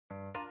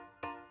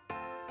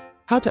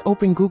How to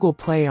open Google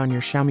Play on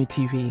your Xiaomi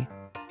TV.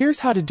 Here's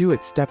how to do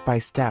it step by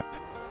step.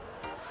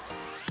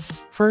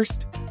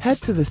 First, head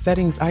to the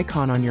settings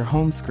icon on your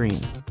home screen.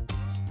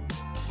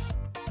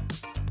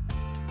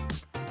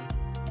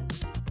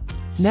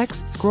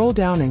 Next, scroll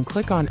down and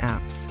click on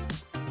Apps.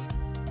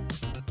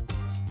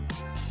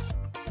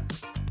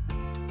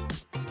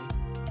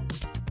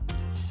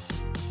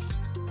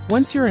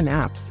 Once you're in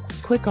Apps,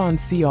 click on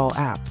See All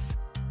Apps.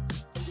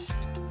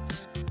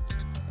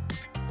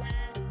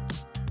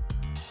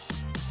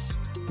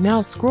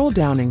 Now scroll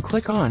down and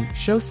click on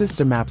Show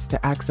System Apps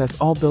to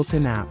access all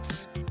built-in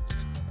apps.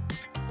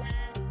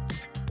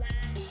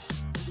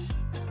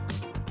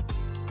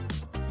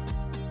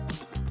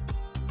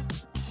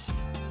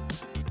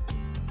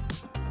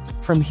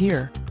 From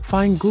here,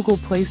 find Google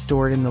Play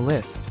stored in the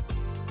list.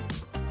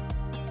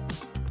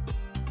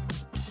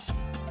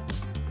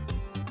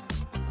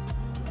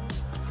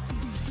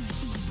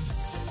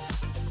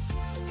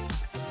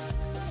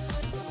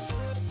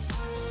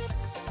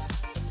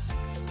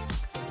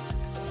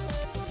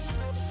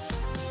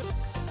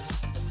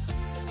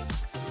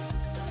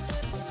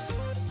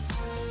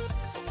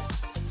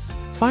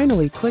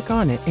 Finally, click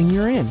on it and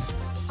you're in.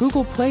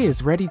 Google Play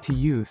is ready to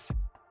use.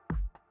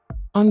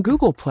 On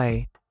Google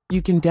Play,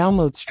 you can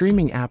download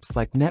streaming apps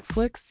like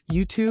Netflix,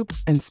 YouTube,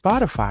 and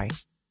Spotify,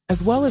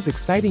 as well as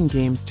exciting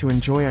games to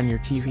enjoy on your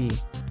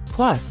TV.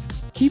 Plus,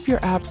 keep your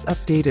apps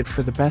updated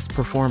for the best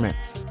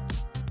performance.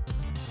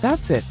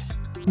 That's it.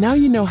 Now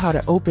you know how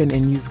to open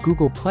and use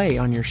Google Play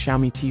on your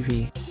Xiaomi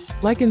TV.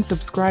 Like and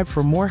subscribe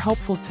for more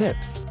helpful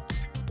tips.